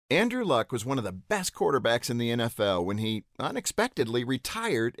Andrew Luck was one of the best quarterbacks in the NFL when he unexpectedly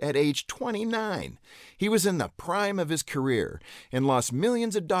retired at age 29. He was in the prime of his career and lost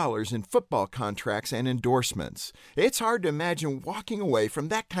millions of dollars in football contracts and endorsements. It's hard to imagine walking away from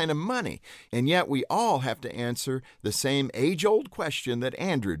that kind of money, and yet we all have to answer the same age-old question that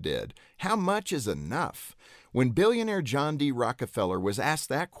Andrew did. How much is enough? When billionaire John D. Rockefeller was asked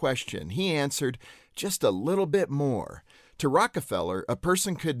that question, he answered, just a little bit more. To Rockefeller, a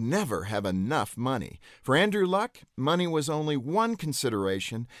person could never have enough money. For Andrew Luck, money was only one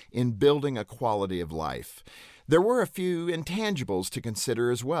consideration in building a quality of life. There were a few intangibles to consider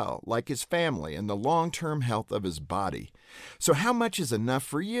as well, like his family and the long-term health of his body. So how much is enough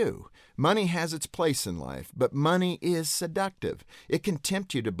for you? Money has its place in life, but money is seductive. It can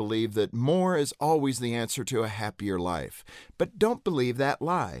tempt you to believe that more is always the answer to a happier life. But don't believe that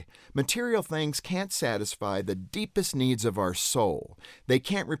lie. Material things can't satisfy the deepest needs of our soul. They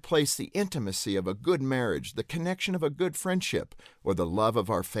can't replace the intimacy of a good marriage, the connection of a good friendship, or the love of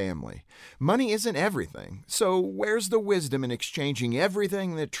our family. Money isn't everything, so where's the wisdom in exchanging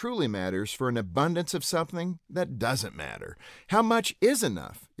everything that truly matters for an abundance of something that doesn't matter? How much is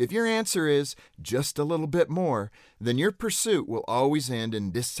enough? If your answer is just a little bit more, then your pursuit will always end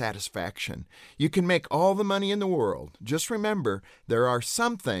in dissatisfaction. You can make all the money in the world. Just remember, there are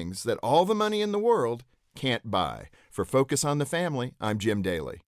some things that all the money in the world can't buy. For Focus on the Family, I'm Jim Daly.